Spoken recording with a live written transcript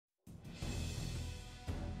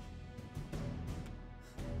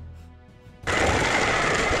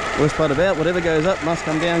Worst part about, whatever goes up must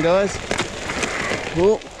come down, guys.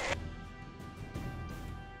 Cool.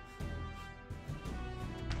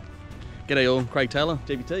 G'day all, Craig Taylor,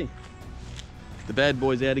 GBT. The bad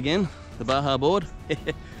boy's out again, the BajaBoard.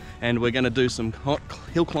 And we're going to do some hot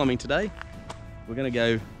hill climbing today. We're going to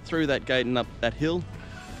go through that gate and up that hill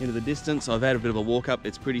into the distance. I've had a bit of a walk up,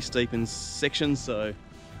 it's pretty steep in sections, so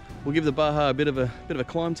we'll give the Baja a bit of a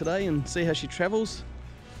climb today and see how she travels.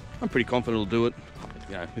 I'm pretty confident it'll do it.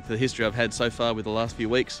 You know, with the history I've had so far with the last few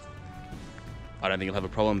weeks, I don't think I'll have a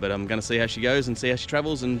problem, but I'm going to see how she goes and see how she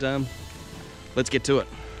travels, and let's get to it.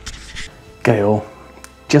 Okay all,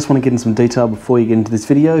 just want to get in some detail before you get into this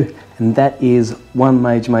video, and that is one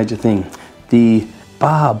major thing. The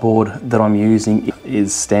BajaBoard that I'm using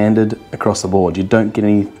is standard across the board. You don't get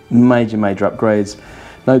any major upgrades,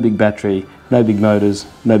 no big battery, no big motors,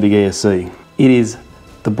 no big ESC. It is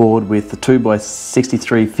the board with the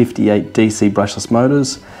 2x6358 DC brushless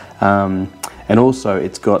motors, and also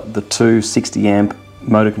it's got the two 60 amp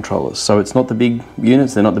motor controllers. So it's not the big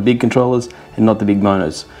units, they're not the big controllers and not the big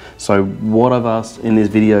motors. So what I've asked in this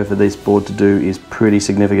video for this board to do is pretty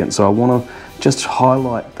significant. So I want to just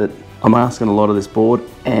highlight that I'm asking a lot of this board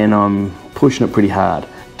and I'm pushing it pretty hard.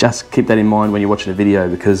 Just keep that in mind when you're watching the video,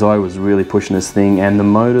 because I was really pushing this thing and the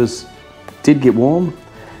motors did get warm,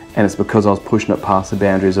 and it's because I was pushing it past the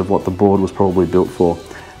boundaries of what the board was probably built for.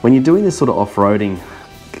 When you're doing this sort of off-roading,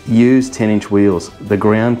 use 10-inch wheels. The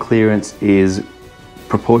ground clearance is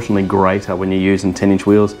proportionally greater when you're using 10-inch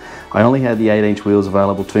wheels. I only had the 8-inch wheels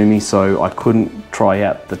available to me, so I couldn't try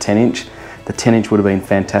out the 10-inch. The 10-inch would have been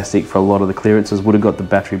fantastic for a lot of the clearances, would have got the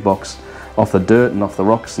battery box off the dirt and off the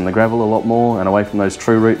rocks and the gravel a lot more, and away from those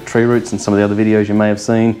tree roots and some of the other videos you may have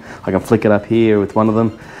seen. I can flick it up here with one of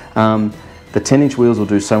them. The 10-inch wheels will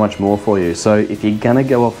do so much more for you. So if you're gonna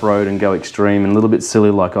go off-road and go extreme and a little bit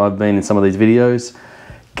silly like I've been in some of these videos,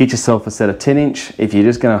 get yourself a set of 10-inch. If you're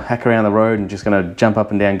just gonna hack around the road and just gonna jump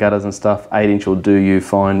up and down gutters and stuff, 8-inch will do you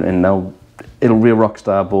fine, and it'll be a rock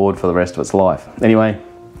star board for the rest of its life. Anyway,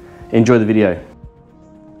 enjoy the video.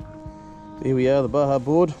 Here we are, the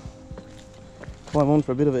BajaBoard. Climb on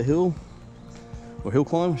for a bit of a hill, or hill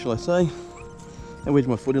climb, shall I say. And wedge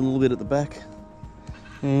my foot in a little bit at the back.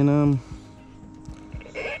 And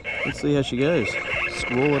let's see how she goes.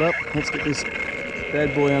 Scroll it up. Let's get this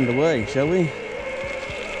bad boy underway, shall we?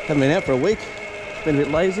 Haven't been out for a week. Been a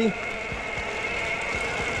bit lazy.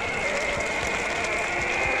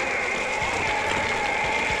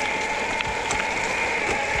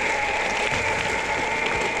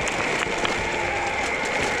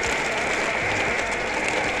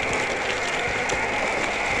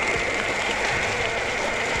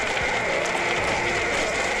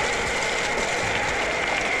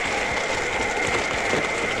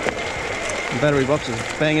 The battery box is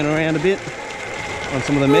banging around a bit on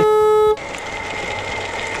some of the mess.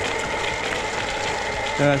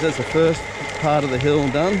 Alright, so that's the first part of the hill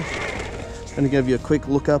done. Going to give you a quick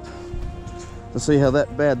look up to see how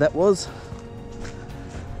bad that was.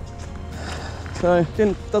 So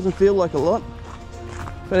doesn't feel like a lot,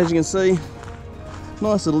 but as you can see,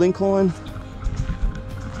 nice little incline.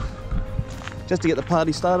 Just to get the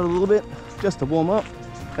party started a little bit, just to warm up.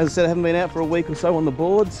 As I said, I haven't been out for a week or so on the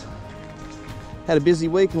boards. Had a busy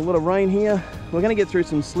week and a lot of rain here. We're going to get through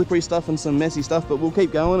some slippery stuff and some messy stuff, but we'll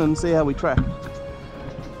keep going and see how we track.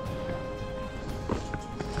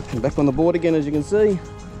 And back on the board again, as you can see.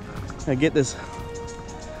 Now get this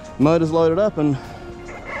motors loaded up and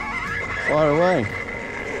fire away.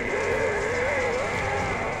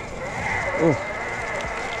 Oh,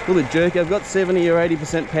 a little bit jerky. I've got 70 or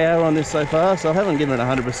 80% power on this so far, so I haven't given it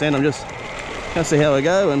 100%. I'm just going to see how I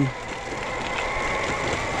go. And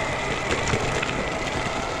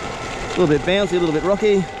a little bit bouncy, a little bit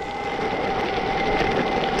rocky.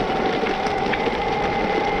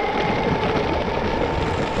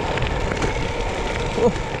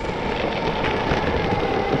 Oh.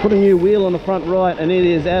 I put a new wheel on the front right and it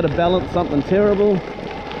is out of balance, something terrible.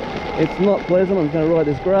 It's not pleasant. I'm going to ride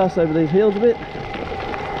this grass over these hills a bit.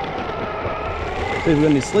 See if we've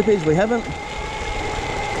got any slippage. We haven't.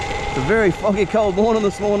 It's a very foggy cold morning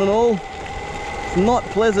this morning all. It's not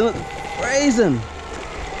pleasant, it's freezing.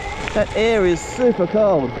 That air is super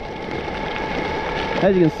cold.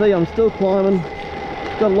 As you can see, I'm still climbing.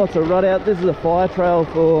 Got lots of rut out. This is a fire trail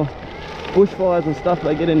for bushfires and stuff.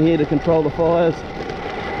 They get in here to control the fires.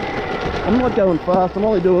 I'm not going fast. I'm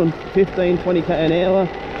only doing 15, 20k an hour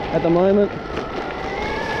at the moment.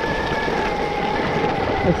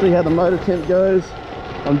 Let's see how the motor temp goes.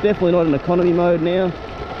 I'm definitely not in economy mode now.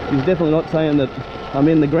 He's definitely not saying that I'm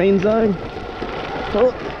in the green zone.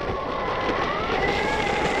 Oh.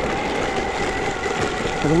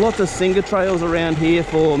 There's lots of singer trails around here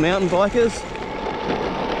for mountain bikers.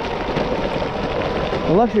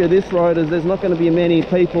 The luxury of this road is there's not going to be many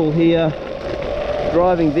people here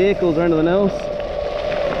driving vehicles or anything else.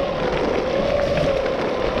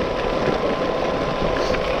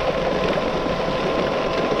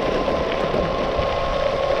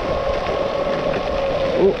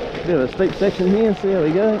 Oh, bit of a steep section here, see how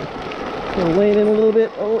we go. Gonna lean in a little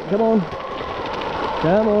bit. Oh, come on.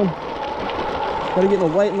 Come on. Gotta get my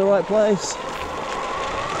weight in the right place.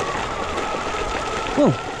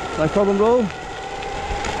 Oh, no problem at all.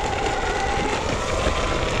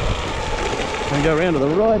 Gonna go around to the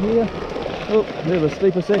right here. Oh, bit of a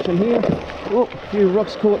steeper section here. Oh, a few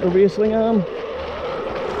rocks caught the rear swing arm.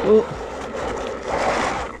 Oh.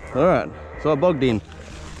 Alright, so I bogged in.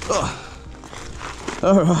 Oh.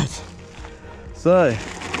 Alright. So,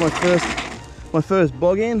 my first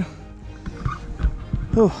bog in.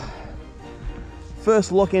 Oh.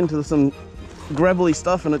 First lock into some gravelly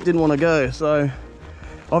stuff and it didn't want to go, so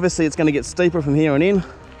obviously it's going to get steeper from here on in.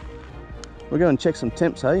 We'll go and check some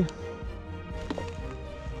temps, hey?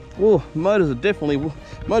 Oh, motors are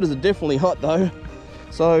definitely hot though.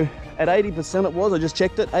 So at 80% it was, I just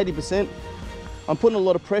checked it, 80%. I'm putting a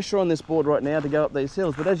lot of pressure on this board right now to go up these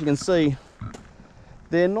hills, but as you can see,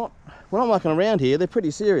 we're not mucking around here, they're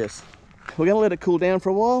pretty serious. We're going to let it cool down for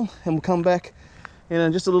a while and we'll come back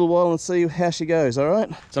in just a little while and see how she goes, all right?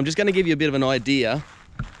 So I'm just going to give you a bit of an idea.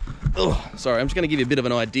 Oh, sorry, I'm just going to give you a bit of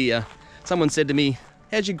an idea. Someone said to me,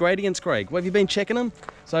 how's your gradients, Craig? Well, have you been checking them?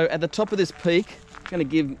 So at the top of this peak, I'm going to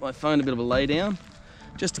give my phone a bit of a lay down,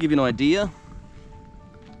 just to give you an idea.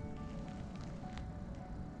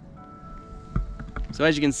 So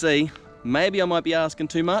as you can see, maybe I might be asking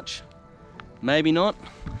too much, maybe not.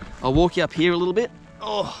 I'll walk you up here a little bit.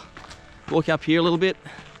 Oh, walk up here a little bit.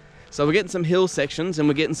 So we're getting some hill sections and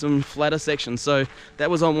we're getting some flatter sections. So that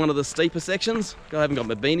was on one of the steeper sections. I haven't got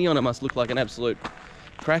my beanie on, it must look like an absolute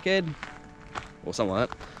crackhead or something like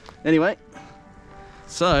that. Anyway,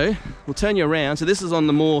 so we'll turn you around. So this is on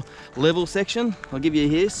the more level section. I'll give you a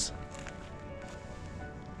hiss.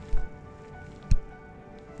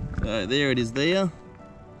 So there it is there.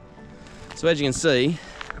 So as you can see,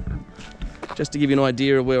 just to give you an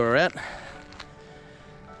idea of where we're at,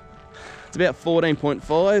 it's about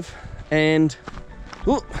 14.5 and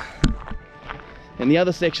the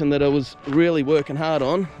other section that I was really working hard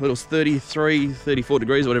on, that was 33, 34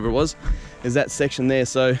 degrees, whatever it was, is that section there.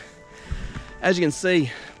 So as you can see,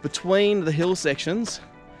 between the hill sections,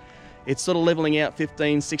 it's sort of leveling out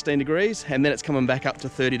 15, 16 degrees, and then it's coming back up to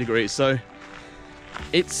 30 degrees. So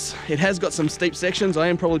it has got some steep sections. I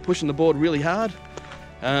am probably pushing the board really hard,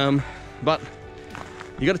 but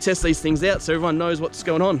you got to test these things out so everyone knows what's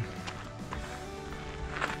going on.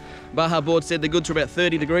 BajaBoard said they're good to about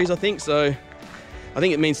 30 degrees, I think, so I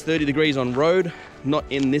think it means 30 degrees on road, not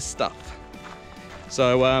in this stuff.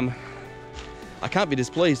 So I can't be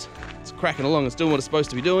displeased. It's cracking along, it's doing what it's supposed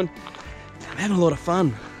to be doing. I'm having a lot of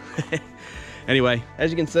fun. Anyway, as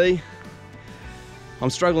you can see, I'm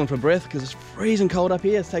struggling for breath because it's freezing cold up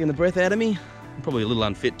here. It's taking the breath out of me. I'm probably a little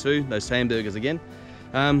unfit too, those hamburgers again.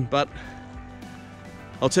 But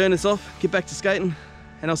I'll turn this off, get back to skating,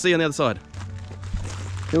 and I'll see you on the other side.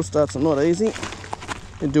 Hill starts are not easy.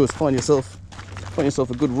 What you do is find yourself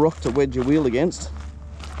a good rock to wedge your wheel against, so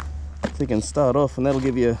you can start off, and that'll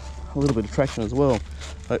give you a little bit of traction as well,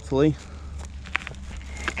 hopefully.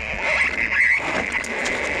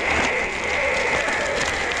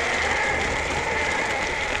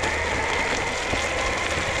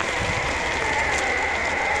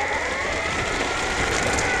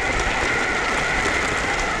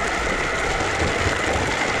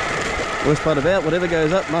 Worst part about, whatever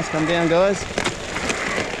goes up must come down, guys.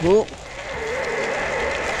 Whoa.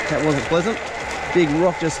 That wasn't pleasant. Big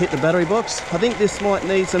rock just hit the battery box. I think this might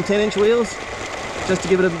need some 10-inch wheels just to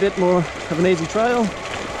give it a bit more of an easy trail.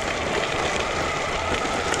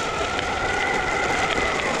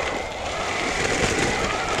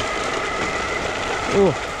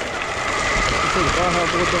 Oh, see the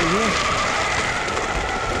BajaBoard down here.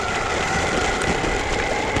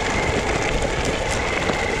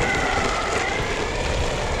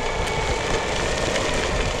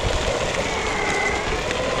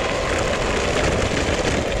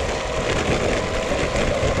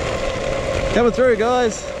 Coming through,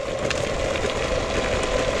 guys.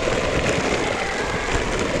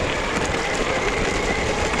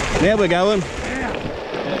 Now we're going.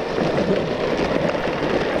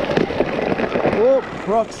 Oh,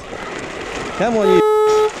 rocks. Come on, you.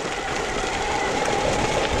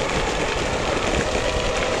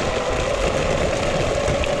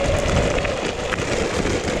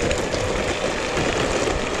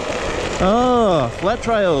 Oh, flat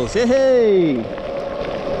trails, hey!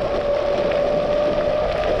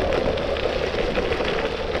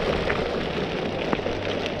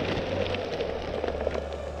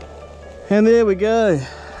 And there we go.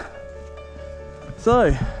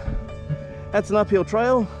 So, that's an uphill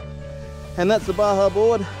trail, and that's the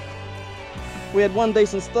BajaBoard. We had one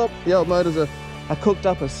decent stop. The old motors are cooked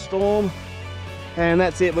up a storm, and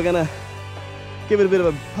that's it. We're gonna give it a bit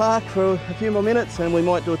of a park for a few more minutes, and we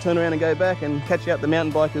might do a turnaround and go back and catch out the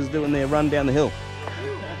mountain bikers doing their run down the hill.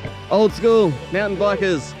 Old school mountain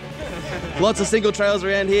bikers. Lots of single trails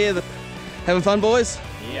around here. Having fun, boys?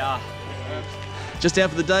 Yeah. Just out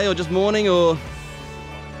for the day, or just morning, or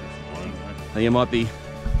it might be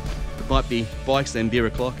bikes then, beer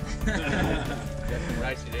o'clock.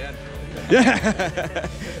 Race it out. Yeah.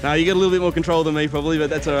 No, you got a little bit more control than me probably, but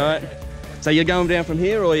that's all right. So you're going down from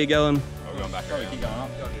here, or you're going? We're going back. Oh, keep going up.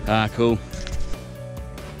 Ah, cool.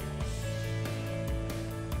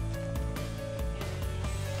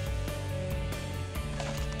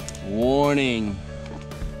 Warning.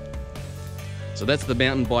 So that's the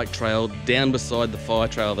mountain bike trail down beside the fire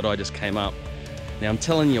trail that I just came up. Now I'm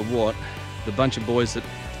telling you what, the bunch of boys that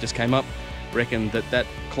just came up reckon that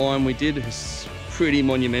climb we did is pretty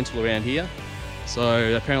monumental around here.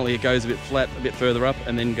 So apparently it goes a bit flat a bit further up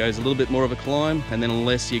and then goes a little bit more of a climb, and then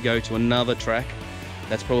unless you go to another track,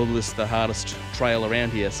 that's probably the hardest trail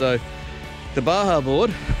around here. So the BajaBoard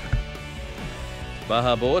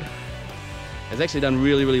has actually done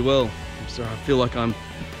really well. So I feel like I'm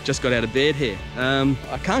just got out of bed here.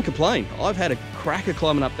 I can't complain. I've had a cracker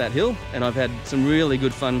climbing up that hill, and I've had some really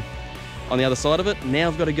good fun on the other side of it. Now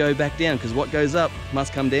I've got to go back down, because what goes up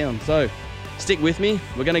must come down. So stick with me.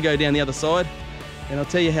 We're going to go down the other side, and I'll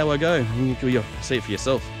tell you how I go. You'll see it for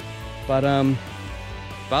yourself. But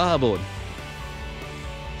BajaBoard,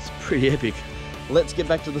 it's pretty epic. Let's get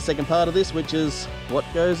back to the second part of this, which is what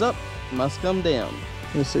goes up must come down.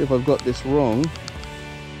 Let's see if I've got this wrong.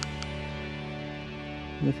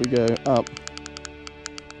 If we go up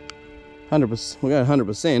 100%, we'll go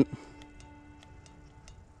 100%.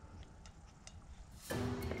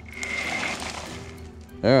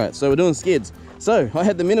 Alright, so we're doing skids. So I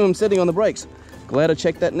had the minimum setting on the brakes. Glad I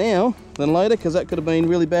checked that now than later, because that could have been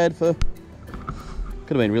really bad for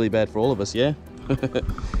all of us, yeah?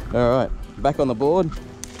 Alright, back on the board.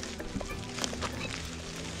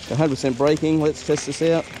 100% braking, let's test this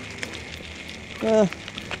out.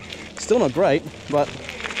 Still not great, but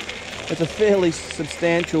it's a fairly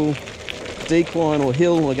substantial decline or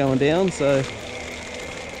hill we're going down, so.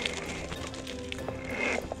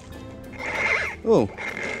 Oh,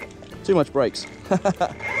 too much brakes.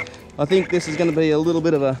 I think this is going to be a little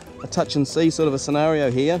bit of a touch and see sort of a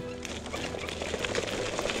scenario here.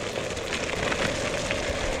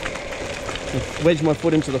 Wedge my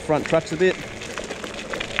foot into the front trucks a bit. I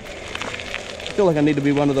feel like I need to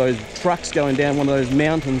be one of those trucks going down one of those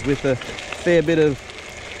mountains with a fair bit of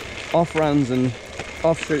off runs and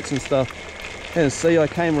offshoots and stuff. And see, I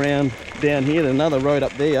came around down here to another road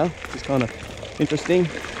up there, which is kind of interesting.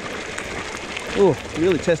 Oh,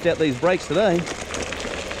 really test out these brakes today.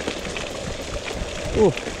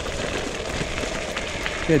 Oh,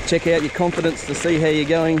 yeah, check out your confidence to see how you're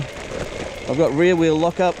going. I've got rear wheel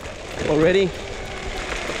lockup already.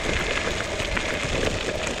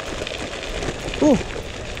 Oh,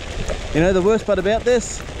 you know the worst part about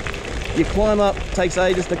this? You climb up, it takes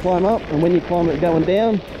ages to climb up, and when you climb it going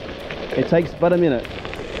down, it takes but a minute.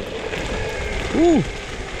 Ooh.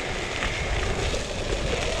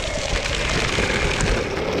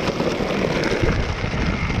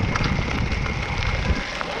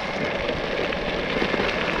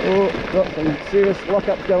 Oh, got some serious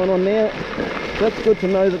lockups going on now. That's good to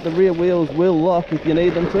know that the rear wheels will lock if you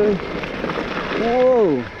need them to.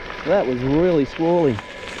 Whoa, that was really squally.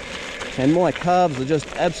 And my calves are just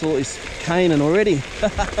absolutely caning already. I'll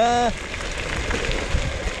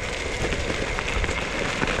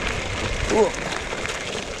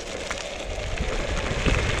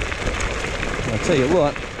tell you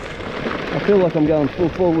what, I feel like I'm going full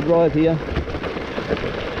forward drive here.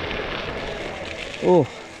 Oh,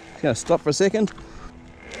 just gonna stop for a second.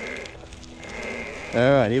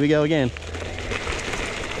 All right, here we go again.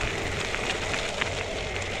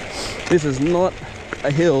 This is not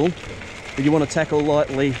a hill that you want to tackle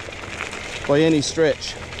lightly by any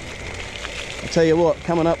stretch. I'll tell you what,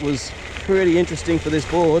 coming up was pretty interesting for this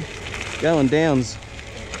board. Going down's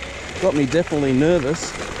got me definitely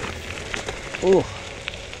nervous. Oh,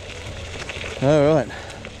 all right.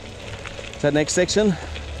 That next section,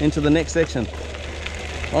 into the next section.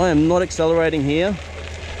 I am not accelerating here.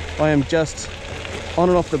 I am just on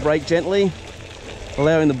and off the brake gently,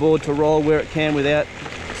 allowing the board to roll where it can without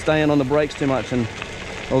staying on the brakes too much. And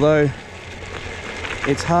although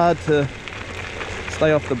it's hard to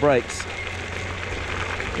stay off the brakes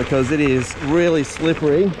because it is really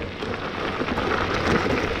slippery.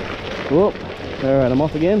 Whoop. All right, I'm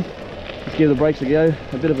off again. Let's give the brakes a go.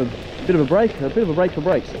 A bit of a break for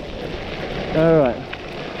brakes. All right.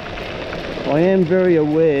 I am very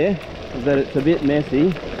aware that it's a bit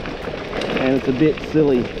messy and it's a bit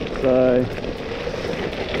silly, so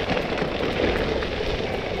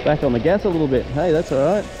back on the gas a little bit. Hey, that's all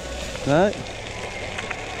right. No.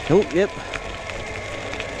 Oh, yep.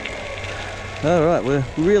 All right, we're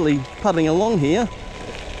really pudding along here.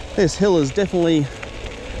 This hill is definitely,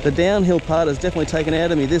 the downhill part has definitely taken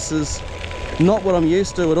out of me. This is not what I'm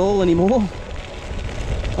used to at all anymore.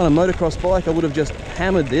 On a motocross bike, I would have just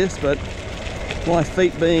hammered this, but my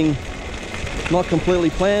feet being not completely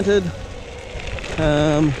planted,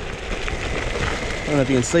 I don't know if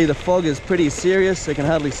you can see, the fog is pretty serious, so you can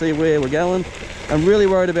hardly see where we're going. I'm really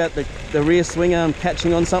worried about the rear swing arm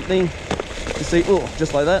catching on something. You see, oh,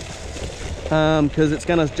 just like that, because it's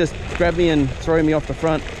going to just grab me and throw me off the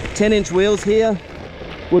front. 10-inch wheels here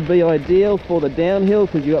would be ideal for the downhill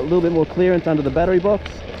because you've got a little bit more clearance under the battery box.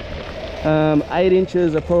 8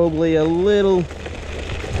 inches are probably a little,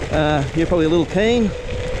 you're probably a little keen.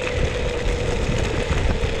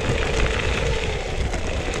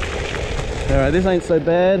 Alright, this ain't so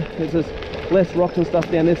bad. There's just less rocks and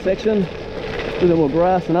stuff down this section. A little bit more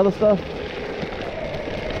grass and other stuff.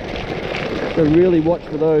 So really watch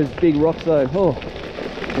for those big rocks though. Oh,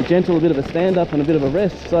 a gentle, a bit of a stand up and a bit of a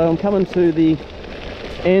rest. So I'm coming to the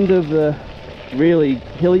end of the really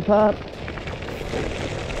hilly part.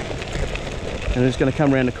 And I'm just going to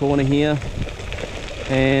come around the corner here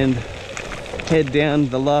and head down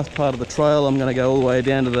the last part of the trail. I'm going to go all the way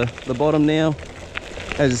down to the bottom now.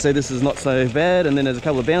 As you see, this is not so bad, and then there's a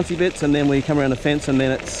couple of bouncy bits, and then we come around the fence, and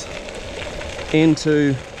then it's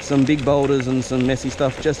into some big boulders and some messy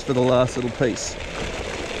stuff just for the last little piece.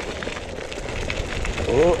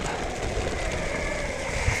 Oh.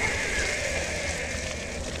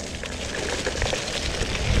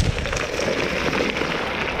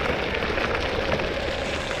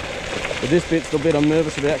 But this bit's the bit I'm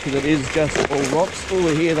nervous about because it is just all rocks. Oh,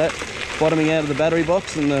 we hear that bottoming out of the battery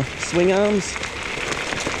box and the swing arms.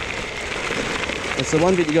 It's the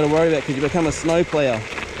one bit you got to worry about because you become a snow plough.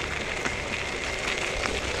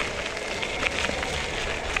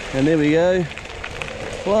 And there we go,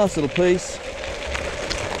 last little piece.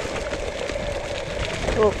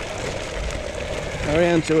 Oh.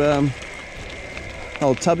 Around to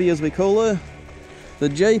old Tubby, as we call her, the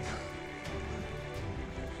Jeep.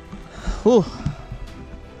 Whew.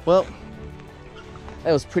 Well,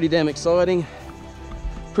 that was pretty damn exciting,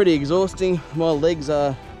 pretty exhausting. My legs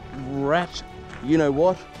are rat, you know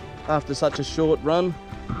what, after such a short run.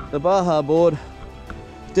 The BajaBoard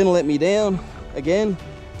didn't let me down again,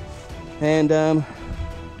 and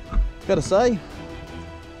gotta say,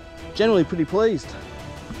 generally pretty pleased.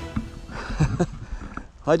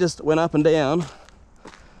 I just went up and down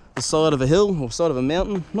the side of a hill, or side of a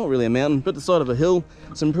mountain, not really a mountain, but the side of a hill,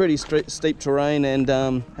 some pretty steep terrain, and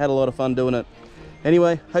had a lot of fun doing it.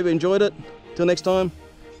 Anyway, hope you enjoyed it. Till next time,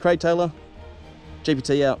 Craig Taylor,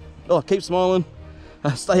 GPT out. Oh, keep smiling,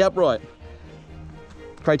 stay upright.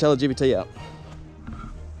 Craig Taylor, GPT out.